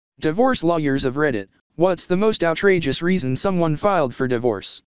Divorce lawyers of Reddit, what's the most outrageous reason someone filed for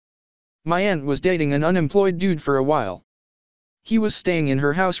divorce? My aunt was dating an unemployed dude for a while. He was staying in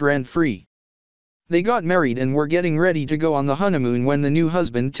her house rent-free. They got married and were getting ready to go on the honeymoon when the new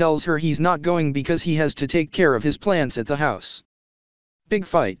husband tells her he's not going because he has to take care of his plants at the house. Big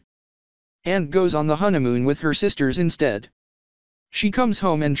fight. Aunt goes on the honeymoon with her sisters instead. She comes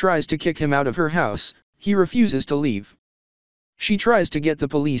home and tries to kick him out of her house. He refuses to leave. She tries to get the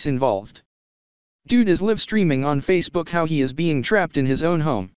police involved. Dude is live streaming on Facebook how he is being trapped in his own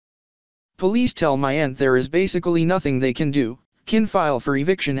home. Police tell my aunt there is basically nothing they can do, can file for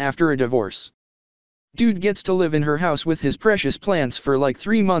eviction after a divorce. Dude gets to live in her house with his precious plants for like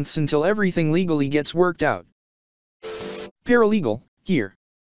 3 months until everything legally gets worked out. Paralegal, here.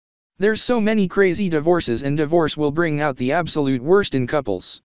 There's so many crazy divorces, and divorce will bring out the absolute worst in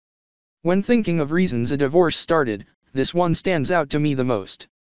couples. When thinking of reasons a divorce started, this one stands out to me the most.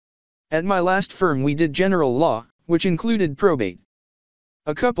 At my last firm we did general law, which included probate.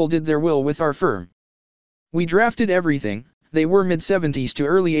 A couple did their will with our firm. We drafted everything. They were mid-70s to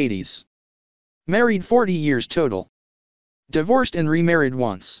early 80s. Married 40 years total. Divorced and remarried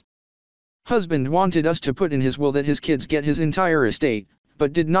once. Husband wanted us to put in his will that his kids get his entire estate,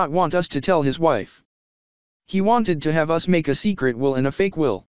 but did not want us to tell his wife. He wanted to have us make a secret will and a fake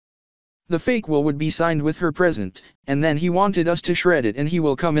will. The fake will would be signed with her present, and then he wanted us to shred it and he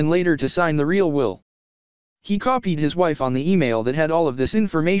will come in later to sign the real will. He copied his wife on the email that had all of this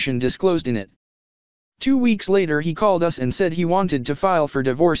information disclosed in it. 2 weeks later he called us and said he wanted to file for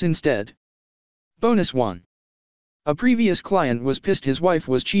divorce instead. Bonus 1. A previous client was pissed his wife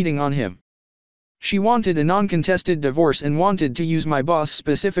was cheating on him. She wanted a non-contested divorce and wanted to use my boss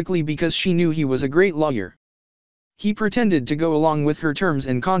specifically because she knew he was a great lawyer. He pretended to go along with her terms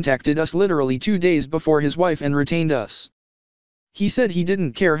and contacted us literally 2 days before his wife and retained us. He said he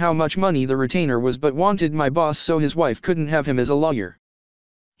didn't care how much money the retainer was but wanted my boss so his wife couldn't have him as a lawyer.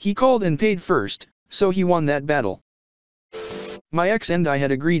 He called and paid first, so he won that battle. My ex and I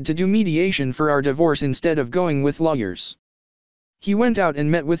had agreed to do mediation for our divorce instead of going with lawyers. He went out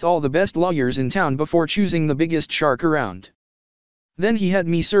and met with all the best lawyers in town before choosing the biggest shark around. Then he had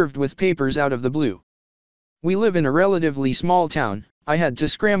me served with papers out of the blue. We live in a relatively small town. I had to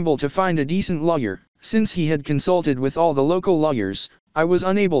scramble to find a decent lawyer. Since he had consulted with all the local lawyers, I was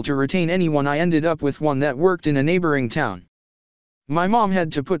unable to retain anyone. I ended up with one that worked in a neighboring town. My mom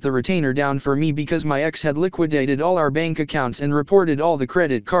had to put the retainer down for me because my ex had liquidated all our bank accounts and reported all the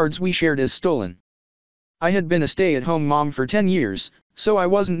credit cards we shared as stolen. I had been a stay-at-home mom for 10 years, so I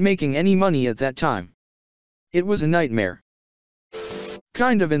wasn't making any money at that time. It was a nightmare.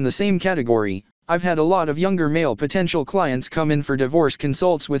 Kind of in the same category, I've had a lot of younger male potential clients come in for divorce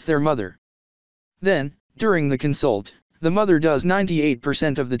consults with their mother. Then, during the consult, the mother does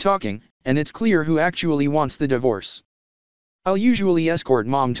 98% of the talking, and it's clear who actually wants the divorce. I'll usually escort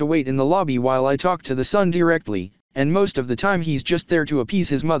mom to wait in the lobby while I talk to the son directly, and most of the time he's just there to appease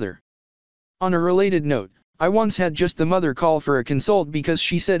his mother. On a related note, I once had just the mother call for a consult because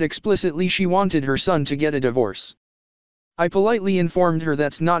she said explicitly she wanted her son to get a divorce. I politely informed her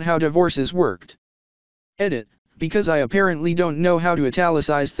that's not how divorces worked. Edit, because I apparently don't know how to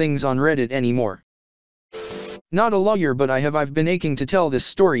italicize things on Reddit anymore. Not a lawyer, but I've been aching to tell this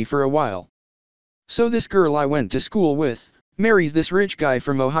story for a while. So this girl I went to school with marries this rich guy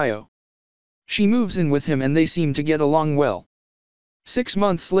from Ohio. She moves in with him and they seem to get along well. 6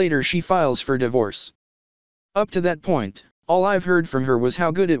 months later she files for divorce. Up to that point, all I've heard from her was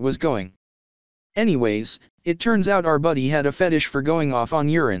how good it was going. Anyways, it turns out our buddy had a fetish for going off on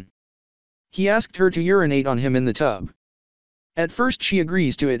urine. He asked her to urinate on him in the tub. At first she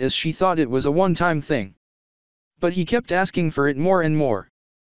agrees to it as she thought it was a one-time thing. But he kept asking for it more and more.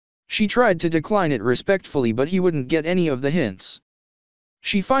 She tried to decline it respectfully but he wouldn't get any of the hints.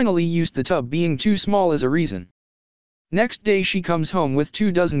 She finally used the tub being too small as a reason. Next day she comes home with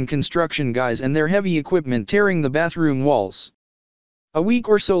 24 construction guys and their heavy equipment tearing the bathroom walls. A week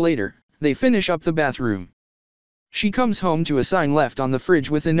or so later, they finish up the bathroom. She comes home to a sign left on the fridge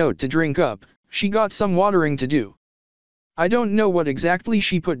with a note to drink up. She got some watering to do. I don't know what exactly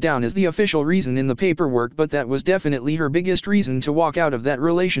she put down as the official reason in the paperwork, but that was definitely her biggest reason to walk out of that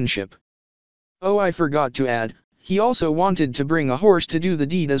relationship. Oh, I forgot to add, he also wanted to bring a horse to do the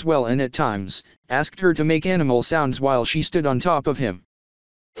deed as well and at times, asked her to make animal sounds while she stood on top of him.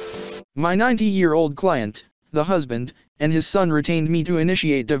 My 90-year-old client, the husband, and his son retained me to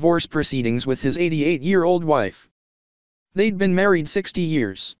initiate divorce proceedings with his 88-year-old wife. They'd been married 60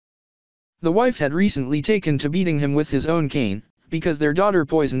 years. The wife had recently taken to beating him with his own cane, because their daughter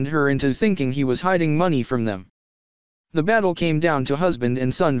poisoned her into thinking he was hiding money from them. The battle came down to husband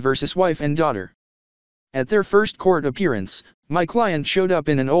and son versus wife and daughter. At their first court appearance, my client showed up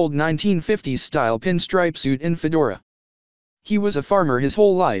in an old 1950s-style pinstripe suit and fedora. He was a farmer his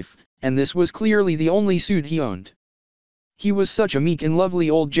whole life, and this was clearly the only suit he owned. He was such a meek and lovely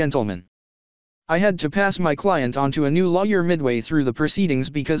old gentleman. I had to pass my client on to a new lawyer midway through the proceedings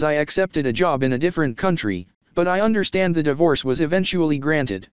because I accepted a job in a different country, but I understand the divorce was eventually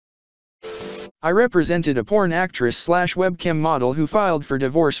granted. I represented a porn actress/webcam model who filed for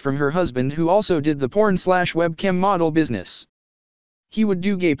divorce from her husband, who also did the porn/webcam model business. He would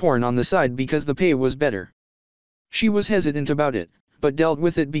do gay porn on the side because the pay was better. She was hesitant about it, but dealt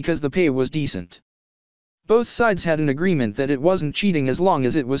with it because the pay was decent. Both sides had an agreement that it wasn't cheating as long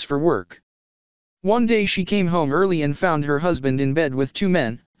as it was for work. One day she came home early and found her husband in bed with two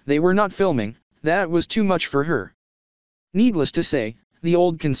men. They were not filming. That was too much for her. Needless to say, the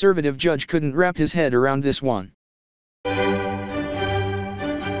old conservative judge couldn't wrap his head around this one.